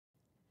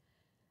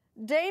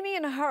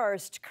Damien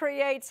Hirst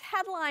creates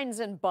headlines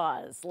and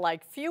buzz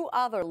like few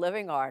other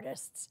living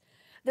artists.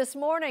 This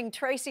morning,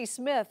 Tracy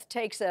Smith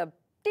takes a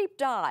deep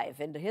dive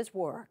into his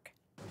work.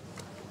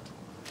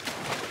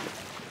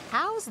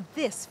 How's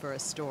this for a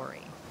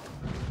story?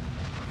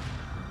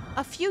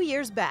 A few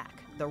years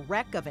back, the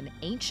wreck of an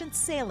ancient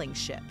sailing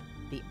ship,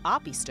 the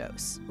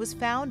Opistos, was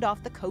found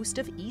off the coast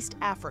of East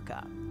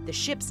Africa. The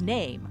ship's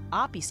name,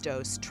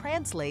 Opistos,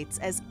 translates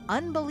as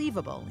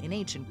unbelievable in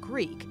ancient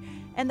Greek,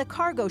 and the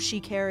cargo she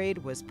carried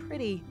was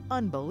pretty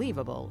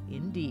unbelievable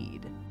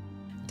indeed.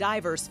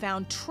 Divers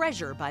found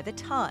treasure by the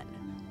ton,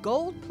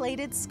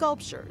 gold-plated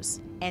sculptures,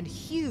 and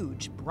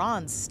huge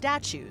bronze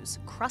statues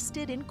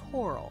crusted in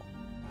coral.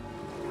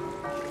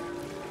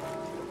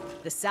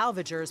 The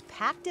salvagers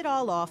packed it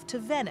all off to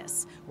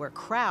Venice, where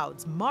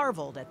crowds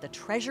marveled at the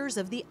treasures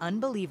of the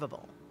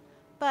unbelievable.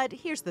 But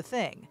here's the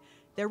thing,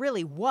 there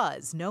really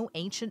was no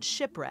ancient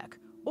shipwreck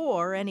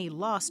or any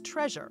lost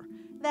treasure.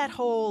 That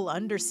whole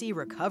undersea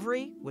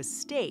recovery was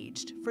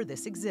staged for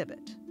this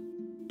exhibit.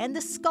 And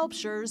the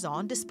sculptures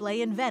on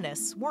display in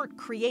Venice weren't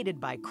created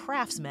by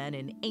craftsmen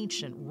in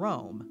ancient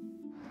Rome.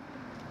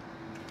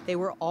 They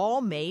were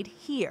all made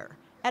here,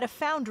 at a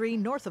foundry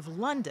north of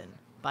London,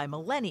 by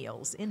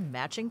millennials in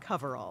matching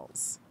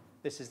coveralls.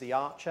 This is the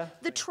Archer.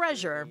 The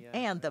treasure,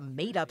 and the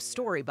made-up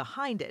story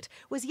behind it,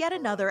 was yet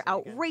another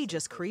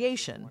outrageous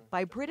creation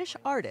by British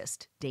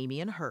artist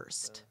Damien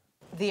Hirst.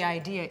 The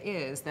idea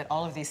is that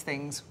all of these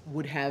things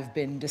would have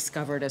been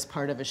discovered as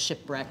part of a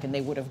shipwreck, and they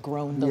would have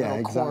grown the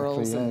little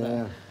corals.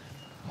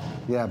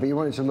 Yeah, but you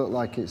want it to look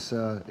like it's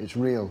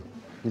real.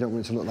 You don't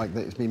want it to look like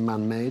that it's been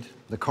man-made.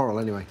 The coral,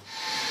 anyway.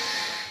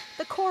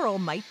 The coral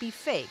might be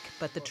fake,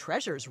 but the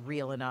treasure's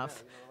real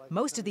enough.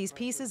 Most of these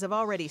pieces have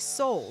already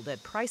sold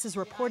at prices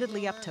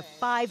reportedly up to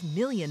 $5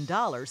 million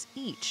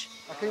each.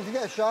 Okay, if you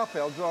get a Sharpie,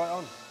 I'll draw it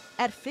on.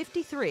 At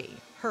 53,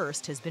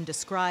 Hirst has been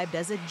described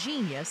as a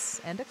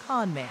genius and a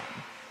con man,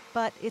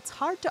 but it's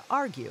hard to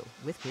argue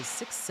with his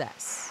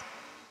success.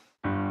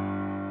 An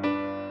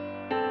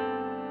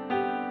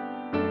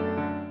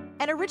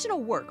original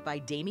work by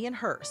Damien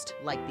Hirst,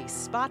 like these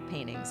spot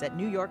paintings at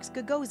New York's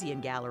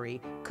Gagosian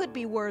Gallery, could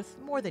be worth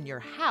more than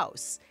your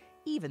house,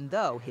 even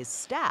though his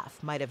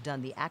staff might have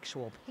done the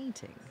actual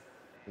painting.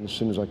 As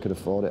soon as I could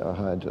afford it, I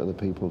hired other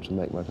people to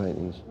make my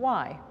paintings.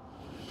 Why?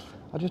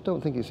 I just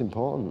don't think it's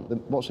important.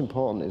 What's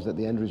important is that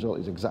the end result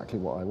is exactly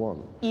what I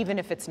want. Even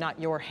if it's not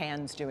your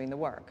hands doing the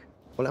work?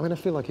 Well, I mean, I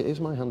feel like it is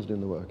my hands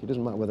doing the work. It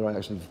doesn't matter whether I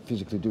actually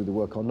physically do the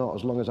work or not,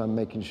 as long as I'm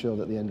making sure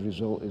that the end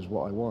result is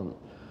what I want.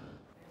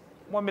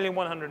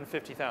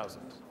 1,150,000.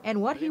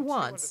 And what he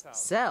wants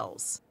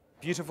sells.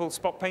 Beautiful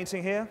spot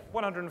painting here,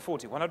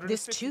 140, 150.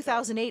 This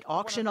 2008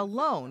 auction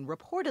alone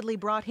reportedly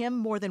brought him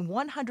more than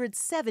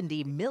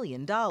 $170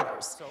 million.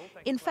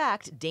 In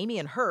fact,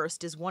 Damien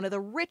Hirst is one of the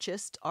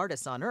richest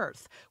artists on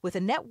Earth, with a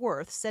net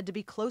worth said to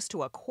be close to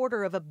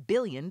 $250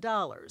 million.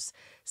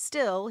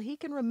 Still, he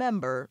can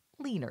remember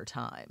leaner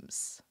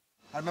times.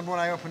 I remember when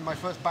I opened my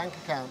first bank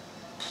account,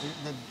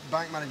 the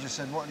bank manager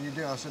said, "What do you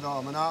do?" I said, "Oh,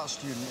 I'm an art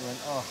student." He went,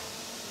 "Oh,"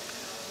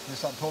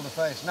 just like pulled a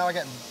face. Now I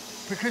get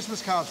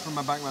Christmas cards from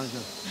my bank manager.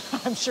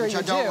 I'm sure you do.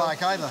 Which I don't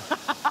like either.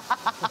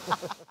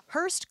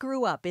 Hirst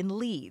grew up in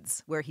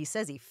Leeds, where he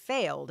says he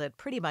failed at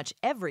pretty much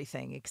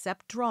everything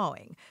except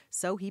drawing,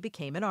 so he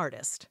became an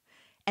artist.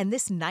 And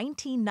this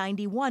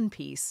 1991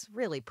 piece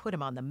really put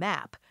him on the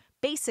map.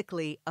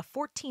 Basically, a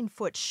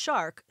 14-foot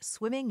shark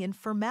swimming in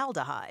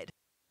formaldehyde.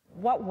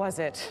 What was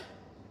it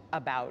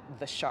about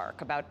the shark,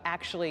 about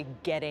actually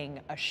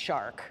getting a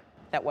shark,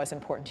 that was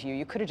important to you?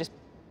 You could have just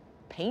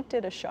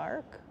painted a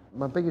shark.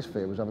 My biggest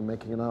fear was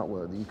making an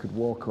artwork that you could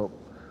walk up,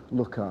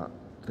 look at,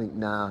 think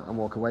nah, and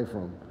walk away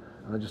from.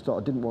 And I just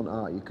thought I didn't want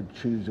art you could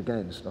choose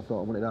against. I thought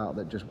I wanted art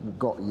that just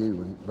got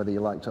you, and whether you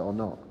liked it or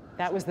not.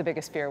 That was the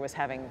biggest fear, was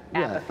having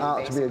apathy, art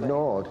basically. to be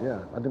ignored,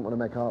 yeah. I didn't want to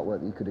make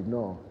artwork that you could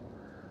ignore.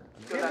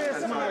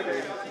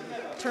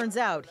 Turns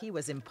out he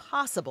was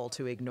impossible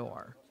to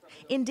ignore.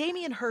 In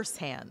Damien Hirst's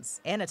hands,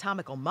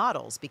 anatomical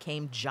models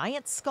became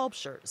giant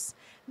sculptures.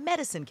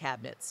 Medicine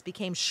cabinets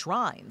became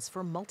shrines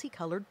for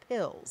multicolored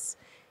pills.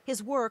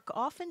 His work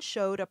often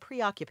showed a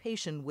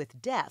preoccupation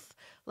with death,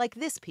 like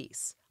this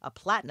piece, a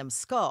platinum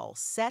skull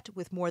set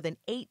with more than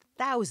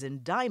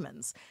 8,000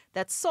 diamonds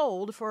that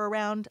sold for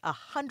around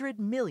 $100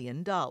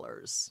 million. I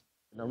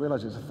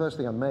realised it's the first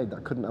thing I made that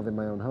I couldn't have in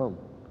my own home,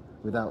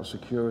 without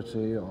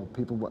security or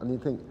people, and you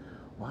think,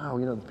 wow,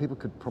 you know, people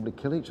could probably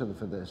kill each other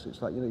for this.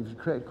 It's like, you know, you've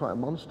created quite a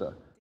monster.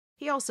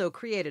 He also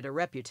created a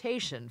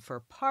reputation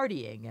for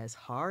partying as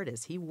hard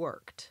as he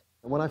worked.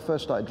 When I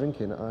first started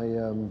drinking,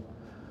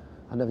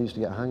 I never used to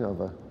get a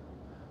hangover.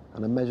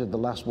 And I measured the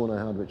last one I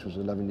had, which was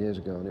 11 years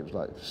ago, and it was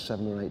like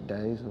 7 or 8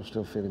 days. I was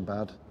still feeling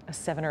bad. A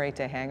 7 or 8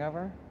 day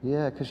hangover?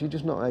 Yeah, because you're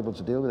just not able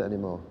to deal with it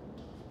anymore.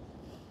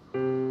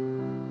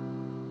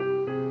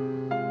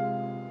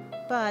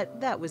 But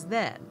that was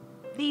then.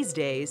 These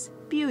days,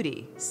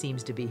 beauty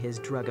seems to be his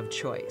drug of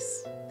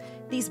choice.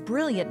 These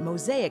brilliant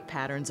mosaic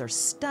patterns are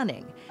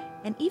stunning,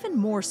 and even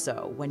more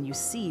so when you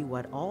see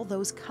what all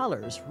those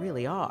colors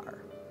really are.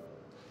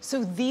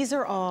 So these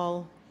are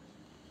all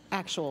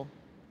actual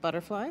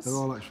butterflies? They're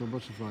all actual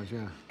butterflies,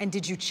 yeah. And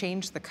did you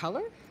change the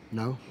color?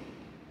 No,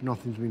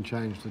 nothing's been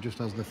changed. They're just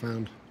as they're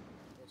found.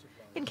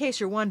 In case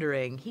you're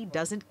wondering, he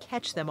doesn't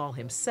catch them all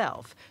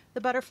himself.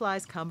 The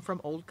butterflies come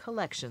from old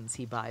collections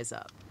he buys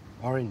up.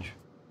 Orange.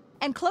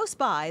 And close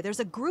by, there's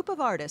a group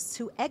of artists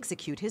who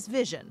execute his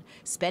vision,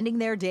 spending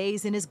their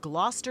days in his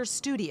Gloucester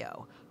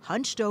studio,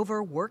 hunched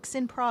over works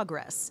in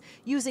progress,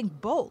 using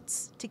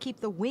bolts to keep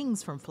the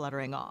wings from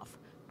fluttering off,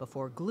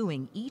 before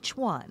gluing each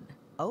one,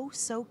 oh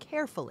so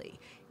carefully,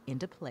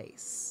 into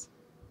place.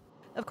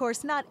 Of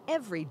course, not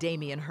every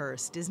Damien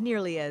Hirst is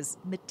nearly as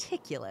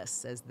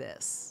meticulous as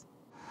this.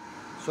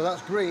 So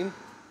that's green.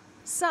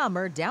 Some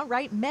are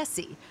downright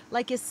messy,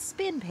 like his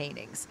spin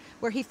paintings,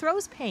 where he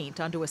throws paint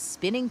onto a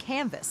spinning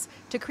canvas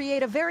to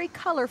create a very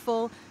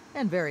colorful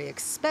and very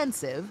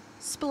expensive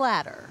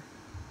splatter.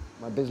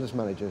 My business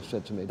manager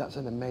said to me, "That's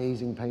an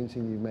amazing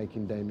painting you're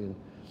making, Damien,"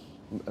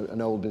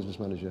 an old business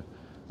manager.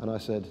 And I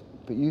said,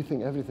 "But you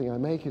think everything I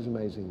make is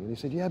amazing." And he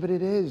said, "Yeah, but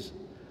it is."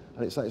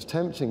 And it's like, it's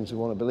tempting to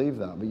want to believe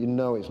that, but you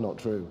know it's not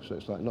true. So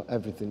it's like, not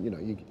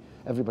everything,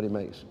 everybody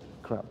makes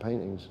crap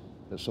paintings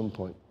at some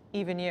point.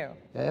 Even you?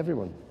 Yeah,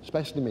 everyone,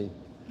 especially me.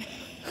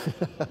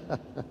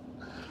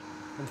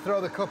 And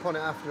throw the cup on it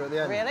after at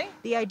the end. Really?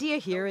 The idea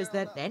here is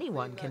that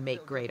anyone can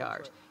make great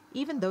art,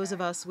 even those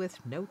of us with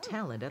no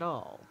talent at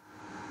all.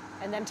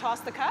 And then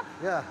toss the cup?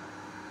 Yeah.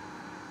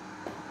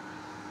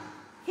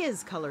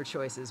 His color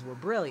choices were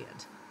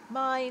brilliant.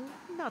 Mine,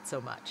 not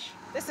so much.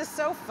 This is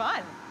so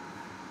fun.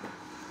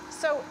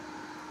 So,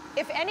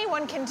 if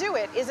anyone can do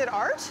it, is it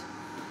art?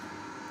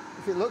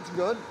 If it looks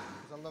good.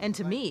 And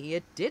to me,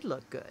 it did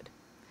look good.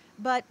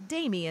 But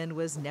Damien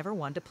was never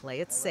one to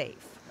play it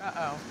safe.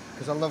 Uh-oh.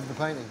 Because I love the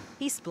painting.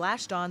 He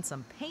splashed on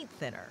some paint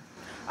thinner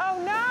Oh,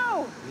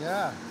 no!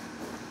 Yeah.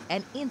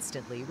 and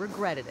instantly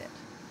regretted it.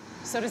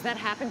 So does that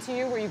happen to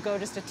you, where you go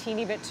just a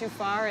teeny bit too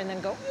far and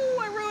then go, ooh,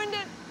 I ruined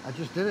it? I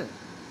just did it.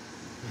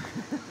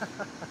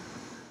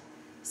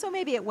 So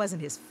maybe it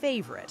wasn't his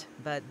favorite,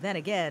 but then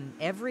again,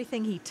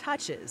 everything he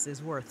touches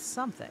is worth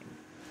something.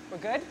 We're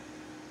good?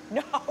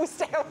 No,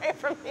 stay away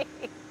from me.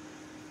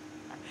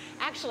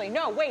 Actually,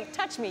 no, wait,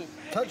 touch me.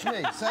 Touch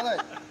me, sell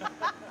it.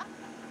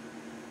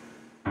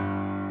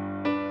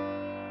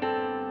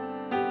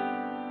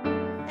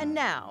 And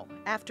now,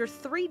 after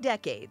 3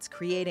 decades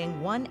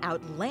creating one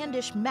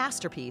outlandish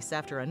masterpiece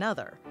after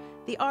another,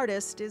 the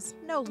artist is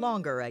no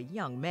longer a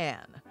young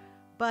man.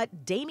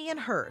 But Damien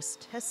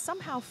Hirst has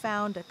somehow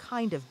found a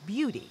kind of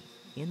beauty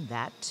in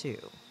that too.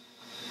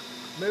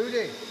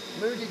 Moody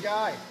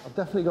guy. I've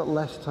definitely got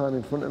less time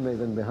in front of me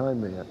than behind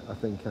me, I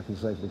think I can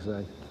safely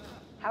say.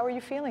 How are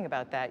you feeling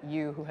about that,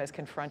 you who has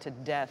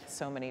confronted death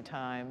so many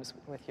times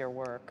with your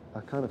work? I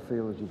kind of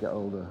feel as you get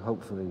older,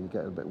 hopefully you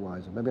get a bit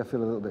wiser. Maybe I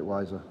feel a little bit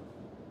wiser.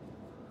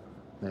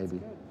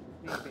 Maybe.